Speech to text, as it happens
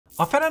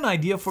I've had an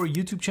idea for a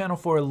YouTube channel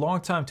for a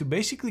long time to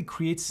basically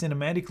create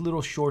cinematic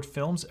little short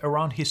films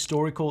around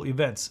historical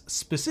events,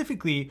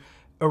 specifically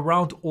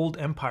around old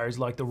empires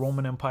like the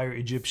Roman Empire,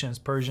 Egyptians,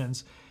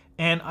 Persians.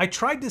 And I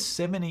tried this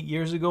 7-8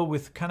 years ago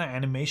with kind of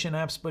animation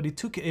apps, but it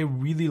took a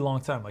really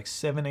long time, like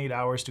 7-8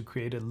 hours to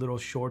create a little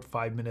short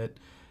 5-minute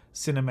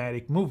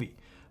cinematic movie.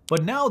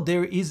 But now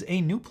there is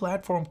a new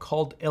platform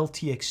called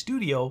LTX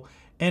Studio.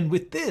 And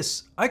with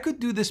this, I could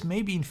do this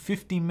maybe in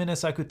 15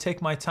 minutes. I could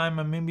take my time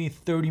and maybe in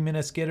 30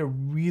 minutes get a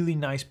really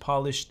nice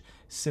polished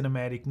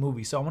cinematic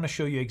movie. So I want to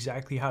show you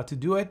exactly how to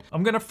do it.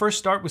 I'm going to first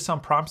start with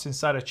some prompts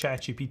inside of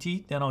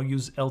ChatGPT. Then I'll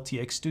use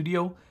LTX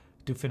Studio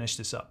to finish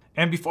this up.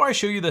 And before I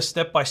show you the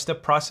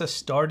step-by-step process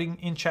starting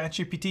in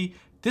ChatGPT,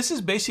 this is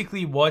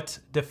basically what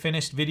the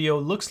finished video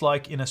looks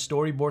like in a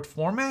storyboard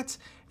format.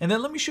 And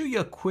then let me show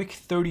you a quick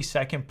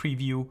 30-second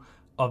preview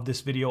of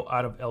this video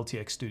out of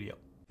LTX Studio.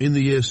 In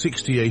the year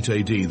 68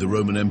 AD, the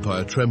Roman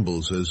Empire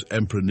trembles as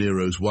Emperor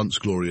Nero's once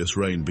glorious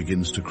reign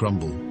begins to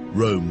crumble.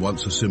 Rome,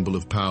 once a symbol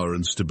of power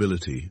and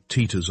stability,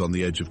 teeters on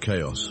the edge of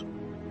chaos.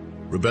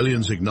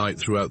 Rebellions ignite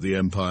throughout the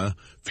empire,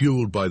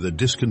 fueled by the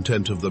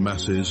discontent of the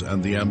masses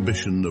and the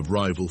ambition of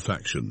rival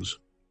factions.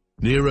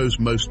 Nero's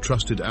most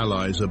trusted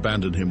allies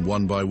abandon him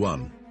one by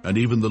one, and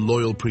even the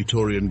loyal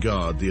Praetorian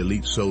Guard, the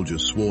elite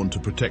soldiers sworn to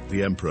protect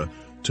the emperor,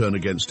 turn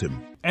against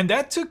him. And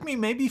that took me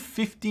maybe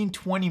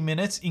 15-20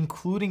 minutes,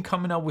 including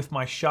coming up with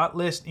my shot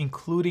list,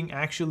 including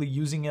actually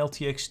using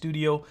LTX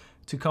Studio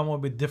to come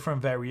up with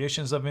different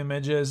variations of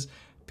images,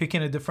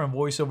 picking a different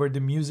voiceover, the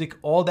music,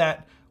 all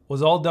that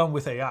was all done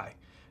with AI.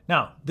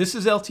 Now, this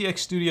is LTX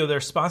Studio. They're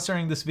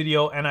sponsoring this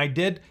video, and I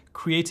did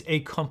create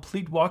a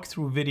complete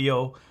walkthrough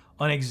video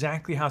on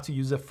exactly how to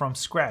use it from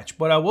scratch.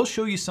 But I will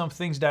show you some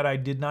things that I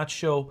did not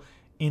show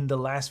in the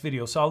last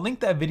video. So I'll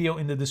link that video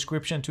in the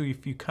description too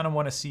if you kind of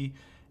want to see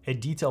a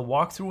detailed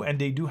walkthrough, and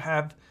they do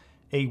have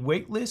a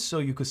wait list, so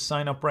you could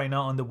sign up right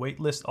now on the wait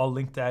list. I'll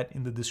link that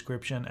in the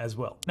description as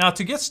well. Now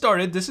to get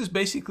started, this is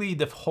basically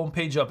the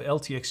homepage of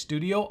LTX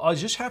Studio. I'll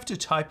just have to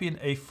type in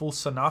a full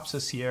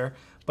synopsis here,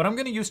 but I'm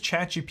gonna use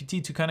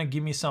ChatGPT to kind of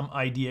give me some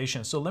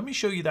ideation. So let me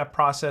show you that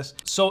process.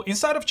 So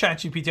inside of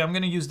ChatGPT, I'm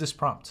gonna use this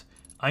prompt.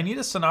 I need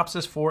a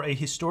synopsis for a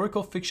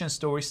historical fiction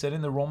story set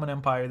in the Roman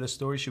Empire. The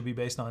story should be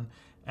based on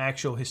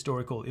actual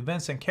historical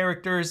events and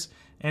characters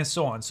and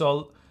so on. So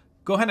I'll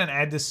go ahead and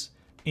add this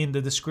in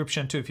the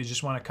description too if you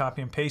just want to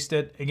copy and paste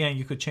it. Again,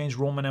 you could change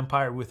Roman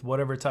Empire with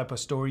whatever type of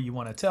story you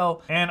want to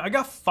tell. And I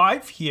got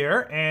 5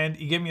 here, and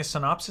he gave me a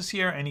synopsis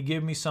here, and he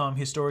gave me some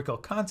historical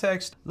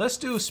context. Let's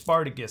do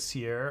Spartacus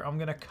here. I'm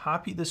going to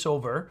copy this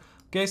over.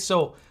 Okay,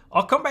 so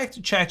I'll come back to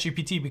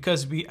ChatGPT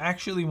because we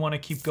actually want to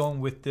keep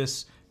going with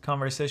this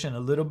conversation a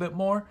little bit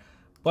more.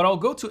 But I'll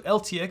go to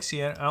LTX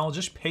here and I'll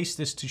just paste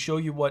this to show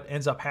you what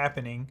ends up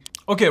happening.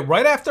 Okay,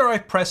 right after I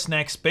press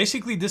next,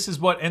 basically this is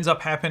what ends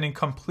up happening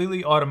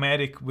completely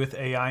automatic with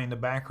AI in the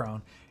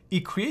background. It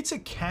creates a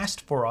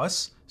cast for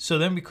us, so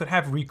then we could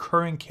have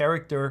recurring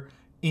character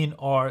in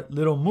our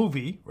little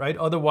movie, right?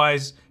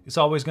 Otherwise, it's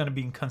always going to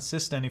be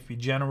inconsistent if we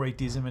generate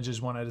these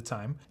images one at a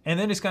time. And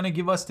then it's going to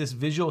give us this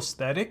visual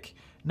aesthetic.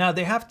 Now,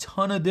 they have a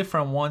ton of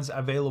different ones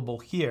available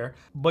here,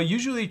 but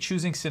usually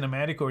choosing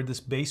cinematic or this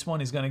base one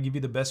is going to give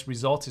you the best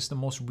results. It's the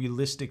most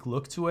realistic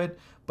look to it,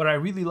 but I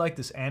really like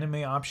this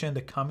anime option.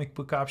 The comic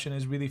book option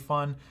is really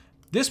fun.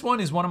 This one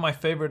is one of my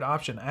favorite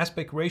options,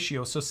 aspect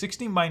ratio. So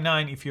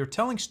 16:9, if you're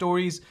telling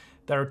stories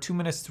that are 2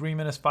 minutes, 3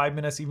 minutes, 5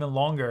 minutes, even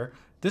longer,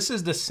 this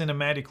is the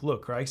cinematic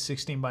look, right?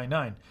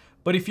 16:9.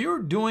 But if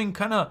you're doing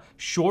kind of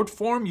short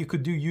form, you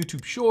could do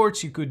YouTube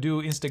Shorts, you could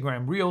do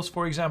Instagram Reels,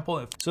 for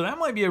example. So that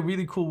might be a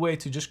really cool way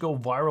to just go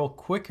viral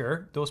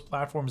quicker. Those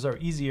platforms are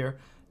easier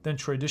than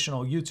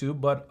traditional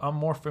YouTube, but I'm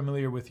more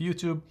familiar with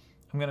YouTube.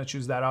 I'm gonna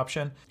choose that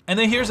option. And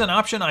then here's an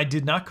option I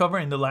did not cover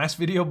in the last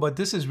video, but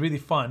this is really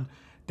fun.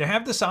 They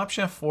have this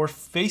option for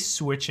face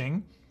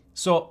switching.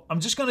 So I'm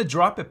just gonna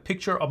drop a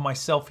picture of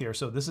myself here.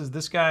 So this is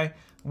this guy.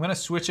 I'm gonna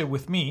switch it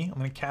with me. I'm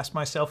gonna cast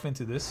myself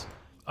into this.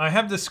 I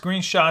have the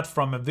screenshot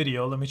from a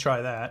video. Let me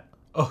try that.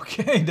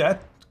 Okay,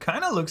 that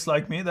kind of looks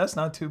like me. That's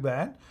not too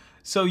bad.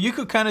 So you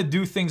could kind of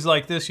do things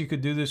like this. You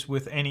could do this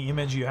with any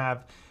image you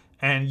have,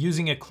 and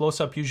using a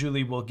close-up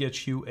usually will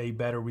get you a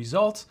better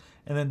result.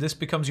 And then this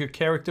becomes your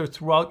character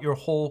throughout your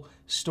whole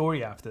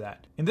story after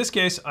that. In this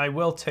case, I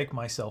will take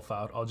myself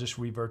out. I'll just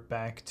revert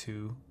back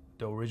to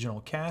the original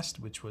cast,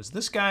 which was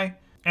this guy.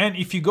 And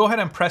if you go ahead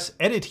and press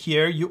edit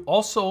here, you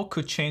also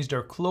could change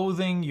their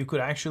clothing. You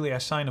could actually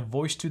assign a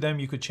voice to them.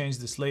 You could change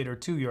this later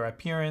too, your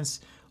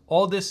appearance.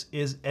 All this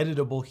is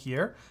editable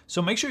here.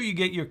 So make sure you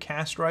get your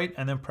cast right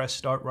and then press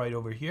start right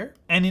over here.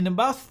 And in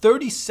about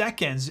 30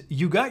 seconds,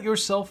 you got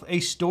yourself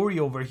a story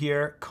over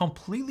here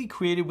completely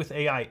created with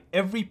AI.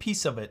 Every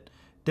piece of it,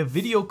 the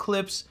video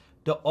clips,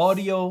 the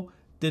audio,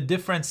 the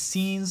different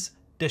scenes,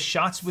 the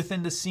shots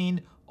within the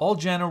scene, all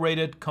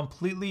generated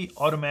completely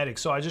automatic.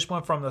 So I just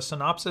went from the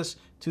synopsis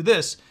to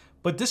this,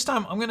 But this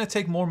time I'm gonna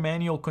take more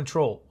manual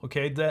control,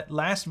 okay? That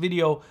last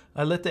video,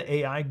 I let the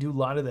AI do a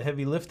lot of the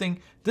heavy lifting.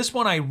 This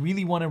one, I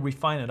really wanna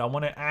refine it. I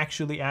wanna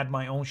actually add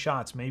my own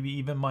shots, maybe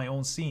even my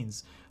own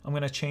scenes. I'm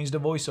gonna change the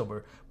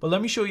voiceover. But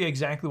let me show you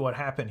exactly what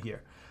happened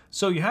here.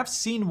 So you have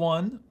scene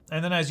 1,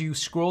 and then as you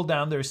scroll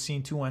down, there's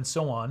scene 2 and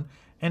so on.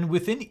 And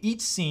within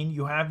each scene,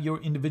 you have your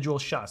individual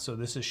shots. So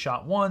this is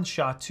shot 1,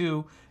 shot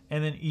 2,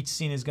 and then each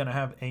scene is gonna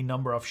have a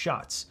number of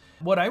shots.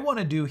 What I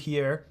wanna do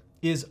here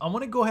is I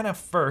wanna go ahead and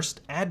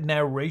first add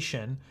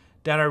narration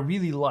that I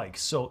really like.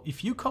 So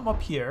if you come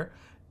up here,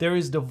 there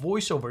is the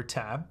voiceover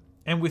tab.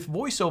 And with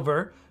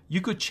voiceover, you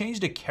could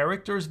change the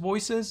characters'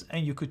 voices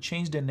and you could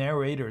change the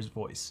narrator's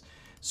voice.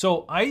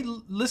 So I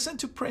listened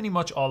to pretty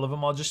much all of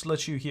them. I'll just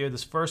let you hear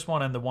this first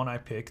one and the one I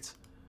picked.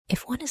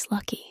 If one is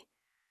lucky,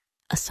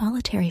 a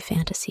solitary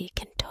fantasy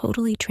can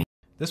totally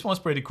This one's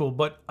pretty cool,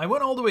 but I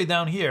went all the way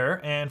down here,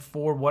 and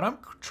for what I'm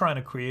trying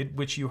to create,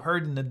 which you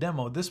heard in the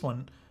demo, this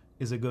one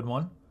is a good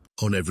one.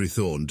 On every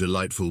thorn,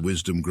 delightful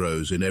wisdom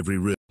grows in every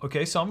river.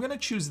 Okay, so I'm gonna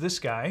choose this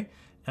guy,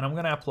 and I'm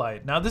gonna apply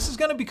it. Now this is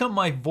gonna become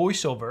my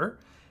voiceover,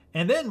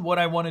 and then what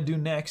I wanna do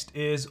next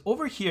is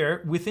over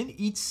here, within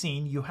each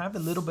scene, you have a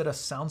little bit of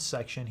sound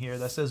section here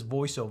that says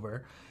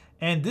voiceover.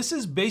 And this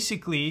is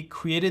basically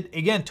created,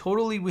 again,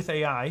 totally with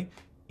AI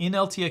in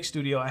LTX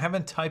Studio. I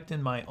haven't typed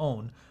in my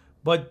own,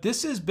 but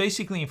this is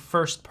basically in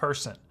first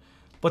person.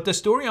 But the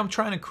story I'm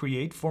trying to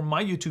create for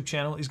my YouTube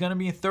channel is gonna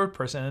be in third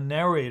person. A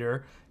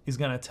narrator is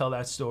gonna tell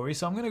that story.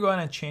 So I'm gonna go ahead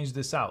and change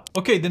this out.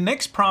 Okay, the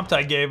next prompt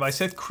I gave, I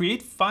said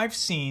create 5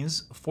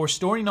 scenes for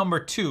story number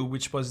 2,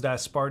 which was that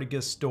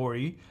Spartacus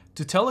story,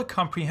 to tell a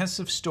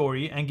comprehensive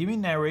story and give me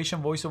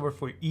narration voiceover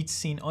for each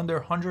scene under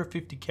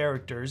 150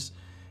 characters.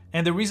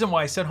 And the reason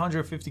why I said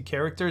 150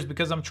 characters,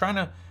 because I'm trying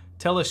to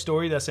tell a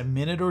story that's a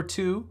minute or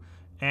 2.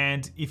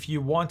 And if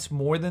you want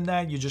more than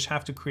that, you just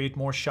have to create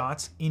more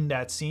shots in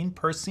that scene,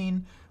 per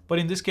scene. But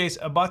in this case,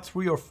 about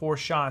 3 or 4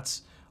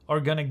 shots are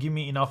gonna give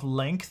me enough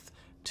length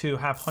to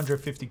have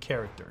 150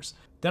 characters.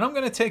 Then I'm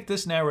gonna take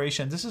this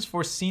narration, this is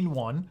for scene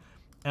 1,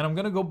 and I'm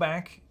gonna go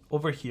back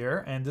over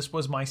here, and this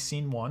was my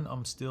scene 1.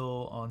 I'm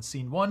still on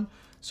scene 1.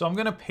 So I'm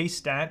gonna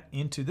paste that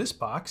into this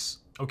box,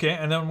 okay?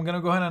 And then I'm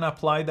gonna go ahead and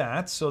apply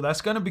that. So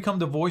that's gonna become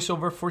the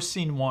voiceover for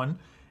scene 1.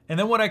 And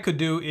then what I could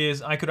do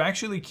is I could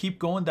actually keep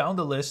going down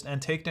the list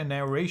and take the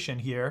narration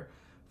here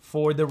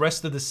for the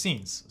rest of the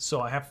scenes.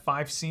 So I have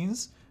 5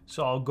 scenes.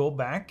 So I'll go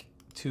back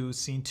to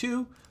scene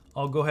 2.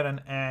 I'll go ahead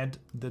and add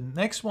the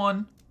next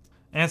one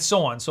and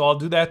so on. So I'll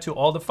do that to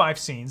all the 5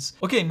 scenes.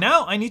 Okay,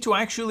 now I need to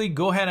actually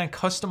go ahead and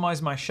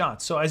customize my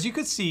shot. So as you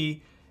can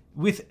see,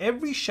 with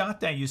every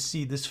shot that you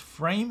see, this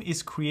frame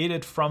is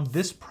created from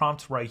this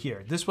prompt right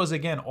here. This was,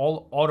 again,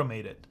 all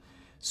automated.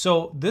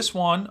 So this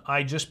one,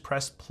 I just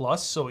pressed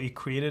plus, so it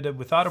created it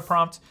without a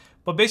prompt.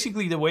 But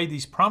basically the way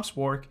these prompts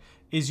work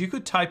is you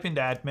could type in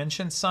the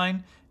 @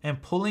 sign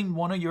and pull in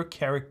one of your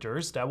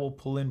characters. That will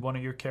pull in one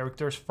of your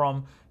characters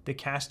from the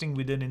casting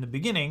we did in the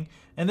beginning,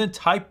 and then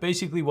type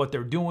basically what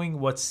they're doing,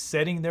 what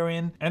setting they're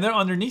in. And then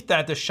underneath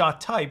that, the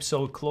shot type.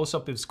 So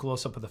close-up is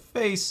close-up of the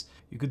face.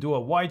 You could do a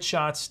wide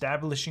shot,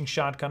 establishing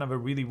shot, kind of a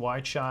really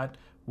wide shot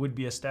would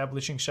be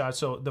establishing shot.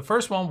 So the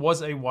first one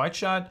was a wide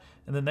shot,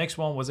 and the next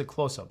one was a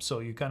close-up. So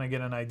you kind of get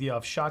an idea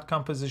of shot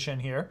composition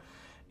here.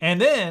 And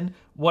then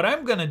what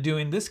I'm gonna do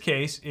in this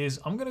case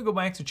is I'm gonna go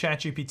back to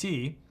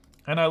ChatGPT,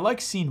 and I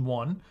like scene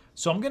 1.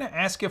 So I'm gonna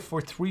ask it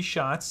for 3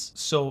 shots.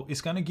 So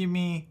it's gonna give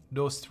me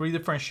those 3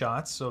 different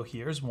shots. So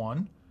here's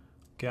one.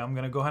 Okay, I'm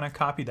gonna go ahead and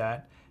copy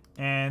that.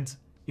 And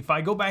if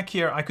I go back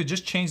here, I could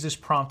just change this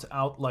prompt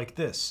out like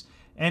this.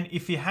 And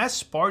if it has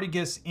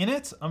Spartacus in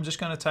it, I'm just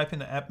gonna type in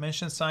the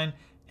 @ sign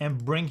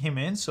and bring him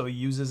in, so he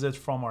uses it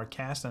from our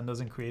cast and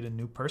doesn't create a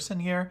new person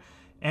here.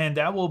 And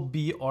that will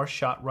be our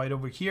shot right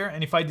over here.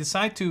 And if I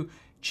decide to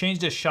change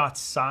the shot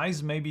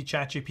size, maybe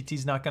ChatGPT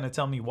is not gonna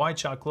tell me wide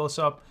shot, close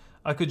up,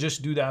 I could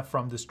just do that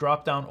from this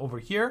drop down over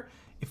here.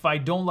 If I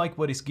don't like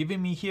what it's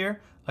giving me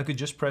here, I could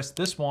just press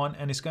this one,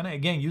 and it's gonna,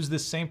 again, use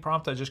this same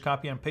prompt I just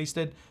copy and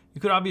pasted.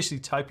 You could obviously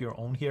type your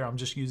own here. I'm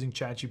just using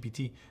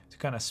ChatGPT to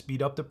kind of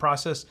speed up the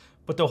process,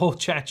 but the whole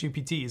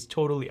ChatGPT is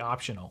totally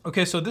optional.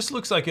 Okay, so this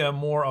looks like a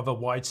more of a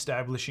wide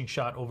establishing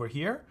shot over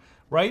here,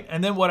 right?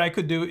 And then what I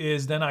could do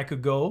is then I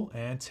could go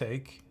and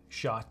take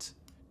shot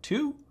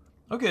 2.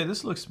 Okay,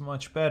 this looks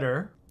much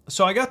better.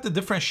 So I got the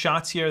different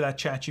shots here that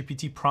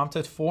ChatGPT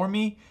prompted for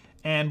me.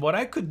 And what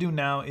I could do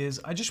now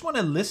is I just want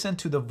to listen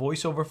to the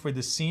voiceover for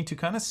the scene to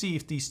kind of see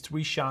if these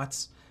 3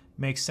 shots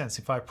make sense.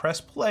 If I press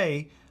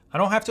play, I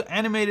don't have to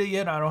animate it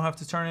yet. I don't have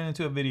to turn it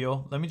into a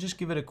video. Let me just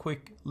give it a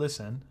quick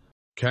listen.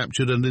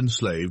 Captured and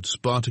enslaved,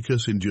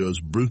 Spartacus endures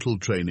brutal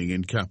training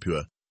in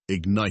Capua,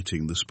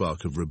 igniting the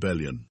spark of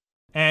rebellion.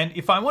 And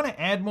if I want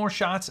to add more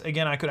shots,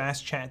 again, I could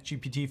ask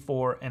ChatGPT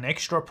for an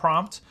extra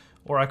prompt,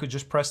 or I could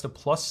just press the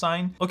plus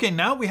sign. Okay,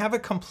 now we have a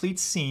complete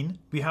scene.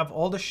 We have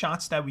all the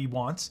shots that we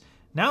want.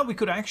 Now we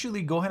could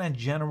actually go ahead and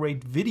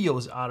generate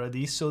videos out of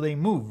these so they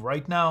move.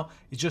 Right now,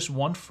 it's just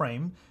one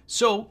frame.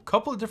 So a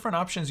couple of different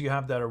options you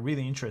have that are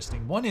really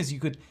interesting. One is you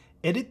could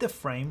edit the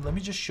frame. Let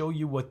me just show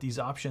you what these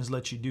options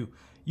let you do.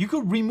 You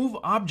could remove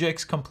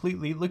objects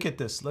completely. Look at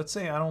this. Let's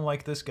say I don't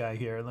like this guy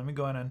here. Let me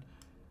go ahead and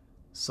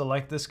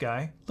select this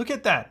guy. Look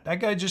at that.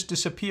 That guy just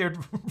disappeared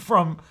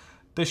from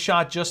the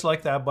shot just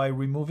like that by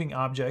removing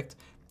object.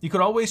 You could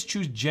always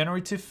choose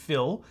generative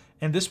fill,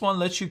 and this one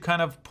lets you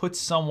kind of put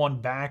someone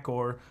back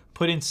or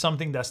put in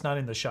something that's not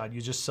in the shot.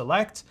 You just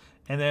select,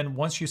 and then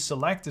once you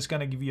select, it's going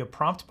to give you a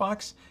prompt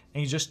box,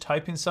 and you just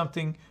type in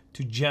something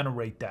to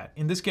generate that.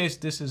 In this case,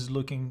 this is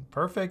looking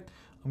perfect.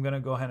 I'm going to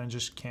go ahead and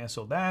just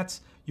cancel that.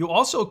 You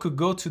also could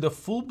go to the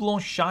full-blown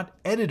shot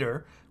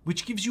editor,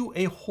 which gives you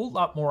a whole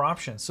lot more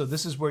options. So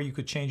this is where you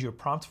could change your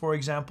prompt, for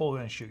example,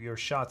 and your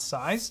shot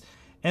size.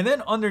 And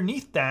then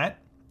underneath that,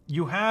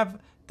 you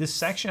have this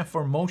section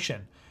for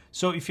motion.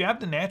 So if you have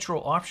the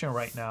natural option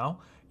right now,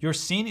 your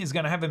scene is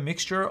going to have a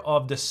mixture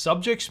of the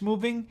subjects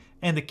moving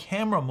and the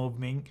camera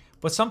moving.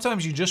 But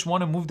sometimes you just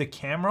want to move the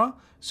camera,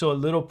 so a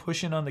little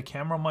pushing on the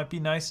camera might be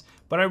nice.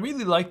 But I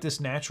really like this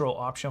natural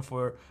option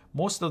for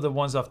most of the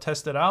ones I've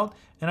tested out.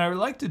 And I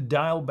like to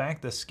dial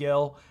back the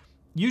scale.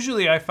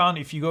 Usually I found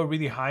if you go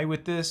really high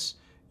with this,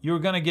 you're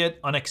going to get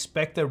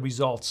unexpected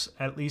results,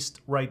 at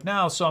least right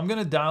now. So I'm going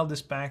to dial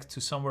this back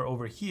to somewhere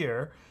over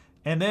here.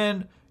 And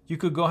then you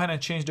could go ahead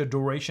and change the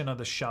duration of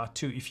the shot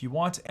too if you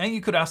want. And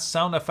you could add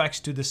sound effects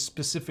to this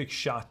specific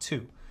shot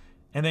too.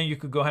 And then you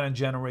could go ahead and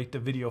generate the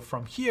video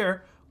from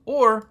here.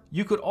 Or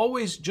you could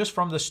always, just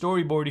from the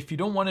storyboard, if you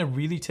don't want to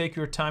really take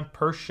your time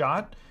per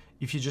shot,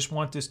 if you just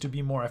want this to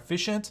be more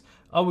efficient,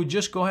 I would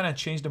just go ahead and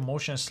change the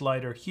motion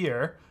slider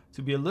here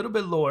to be a little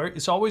bit lower.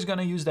 It's always going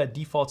to use that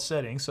default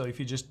setting. So if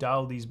you just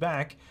dial these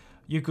back,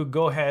 you could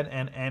go ahead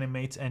and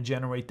animate and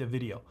generate the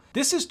video.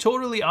 This is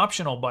totally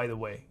optional, by the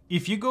way.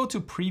 If you go to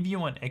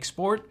preview and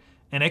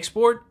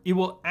export, it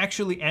will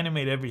actually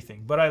animate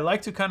everything. But I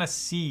like to kind of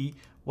see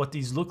what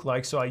these look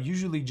like. So I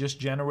usually just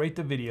generate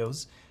the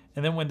videos.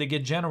 And then when they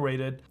get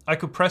generated, I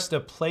could press the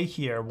play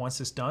here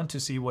once it's done to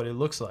see what it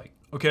looks like.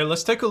 Okay,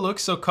 let's take a look.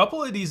 So a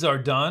couple of these are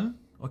done.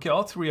 Okay,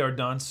 all three are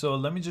done. So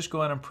let me just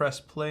go ahead and press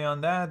play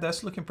on that.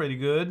 That's looking pretty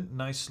good.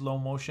 Nice slow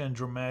motion,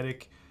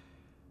 dramatic.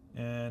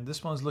 And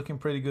this one's looking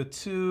pretty good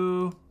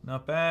too.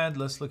 Not bad.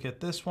 Let's look at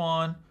this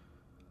one.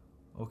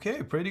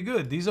 Okay, pretty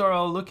good. These are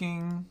all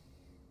looking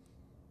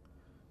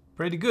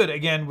pretty good,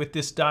 again, with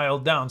this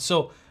dialed down.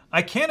 So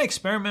I can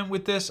experiment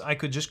with this. I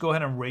could just go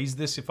ahead and raise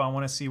this if I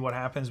want to see what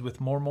happens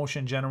with more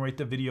motion, generate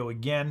the video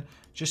again,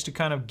 just to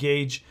kind of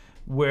gauge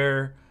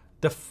where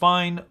the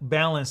fine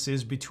balance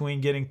is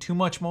between getting too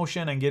much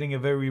motion and getting a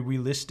very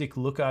realistic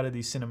look out of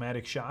these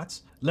cinematic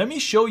shots. Let me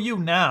show you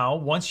now,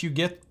 once you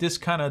get this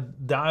kind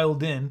of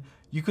dialed in,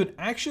 you could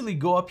actually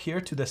go up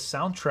here to the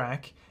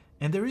soundtrack,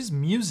 and there is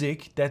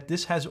music that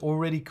this has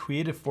already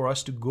created for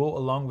us to go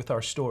along with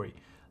our story.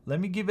 Let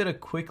me give it a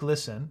quick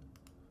listen.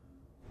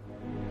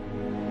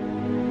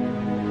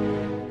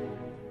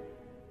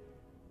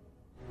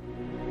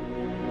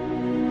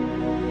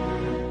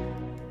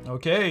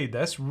 Okay,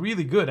 that's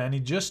really good. And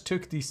it just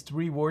took these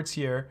three words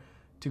here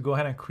to go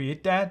ahead and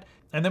create that.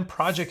 And then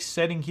project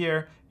setting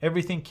here,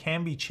 everything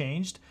can be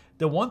changed.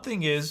 The one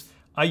thing is,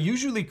 I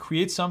usually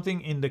create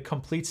something in the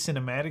complete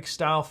cinematic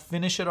style,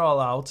 finish it all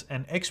out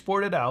and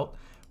export it out.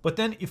 But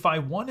then if I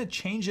want to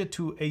change it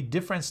to a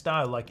different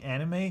style like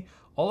anime,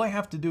 all I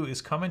have to do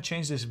is come and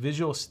change this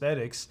visual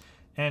aesthetics.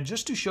 And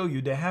just to show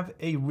you, they have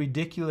a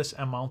ridiculous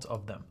amount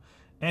of them.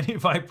 And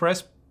if I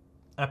press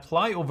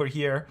apply over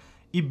here,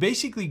 it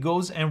basically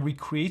goes and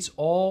recreates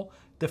all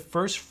the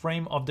first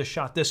frame of the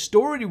shot. The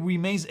story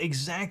remains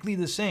exactly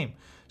the same.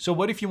 So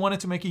what if you wanted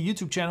to make a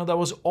YouTube channel that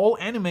was all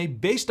anime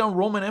based on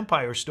Roman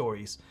Empire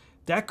stories?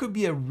 That could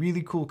be a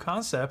really cool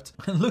concept.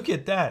 And look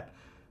at that.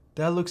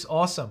 That looks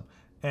awesome.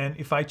 And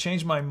if I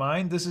change my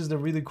mind, this is the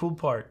really cool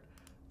part.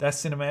 That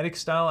cinematic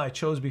style I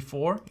chose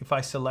before, if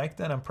I select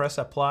that and press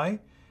apply,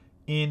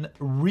 in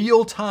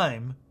real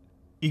time,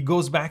 it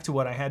goes back to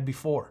what I had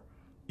before.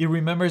 It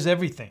remembers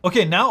everything.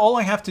 Okay, now all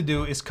I have to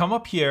do is come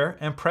up here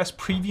and press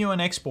preview and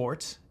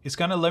export. It's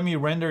gonna let me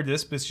render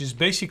this, but it's just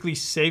basically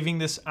saving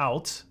this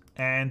out.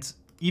 And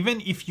even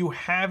if you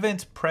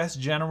haven't pressed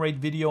generate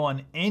video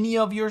on any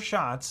of your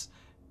shots,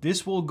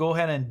 this will go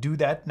ahead and do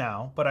that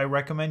now. But I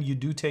recommend you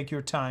do take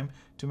your time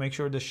to make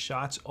sure the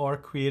shots are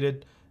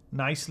created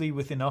nicely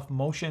with enough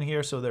motion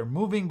here so they're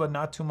moving but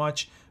not too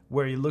much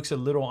where it looks a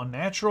little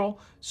unnatural.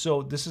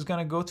 So this is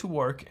gonna go to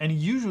work, and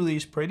usually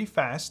it's pretty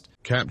fast.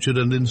 Captured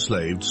and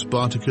enslaved,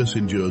 Spartacus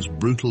endures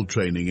brutal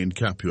training in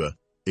Capua,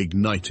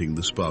 igniting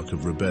the spark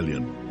of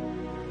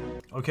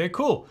rebellion. Okay,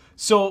 cool.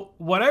 So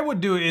what I would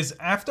do is,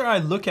 after I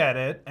look at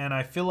it and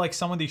I feel like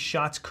some of these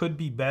shots could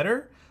be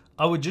better,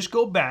 I would just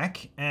go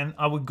back and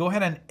I would go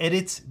ahead and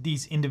edit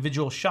these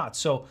individual shots.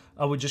 So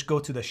I would just go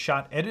to the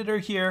shot editor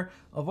here.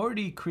 I've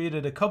already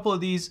created a couple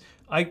of these.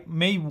 I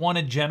may want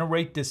to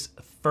generate this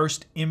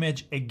first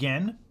image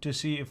again to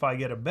see if I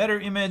get a better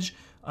image.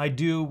 I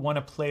do want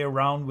to play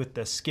around with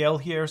the scale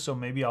here, so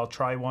maybe I'll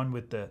try one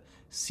with the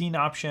scene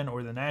option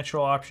or the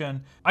natural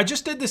option. I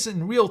just did this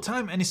in real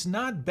time and it's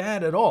not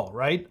bad at all,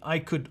 right? I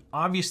could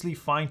obviously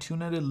fine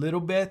tune it a little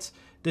bit.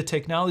 The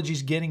technology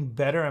is getting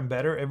better and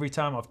better every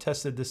time I've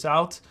tested this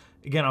out.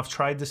 Again, I've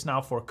tried this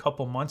now for a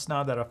couple months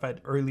now that I've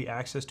had early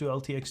access to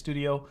LTX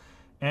Studio,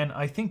 and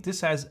I think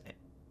this has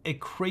a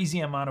crazy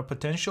amount of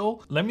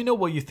potential. Let me know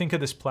what you think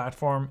of this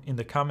platform in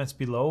the comments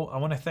below. I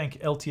want to thank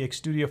LTX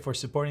Studio for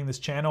supporting this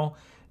channel,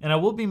 and I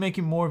will be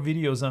making more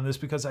videos on this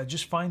because I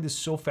just find this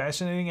so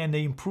fascinating and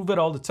they improve it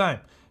all the time.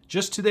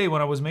 Just today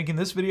when I was making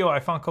this video, I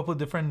found a couple of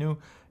different new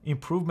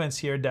improvements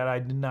here that I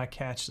did not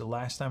catch the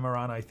last time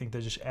around. I think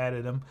they just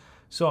added them.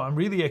 So I'm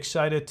really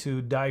excited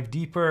to dive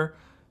deeper,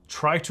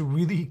 try to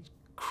really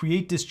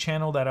create this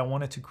channel that I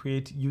wanted to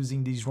create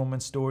using these Roman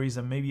stories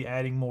and maybe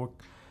adding more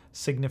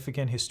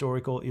significant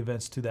historical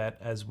events to that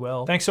as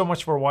well. Thanks so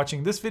much for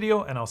watching this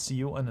video, and I'll see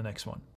you on the next one.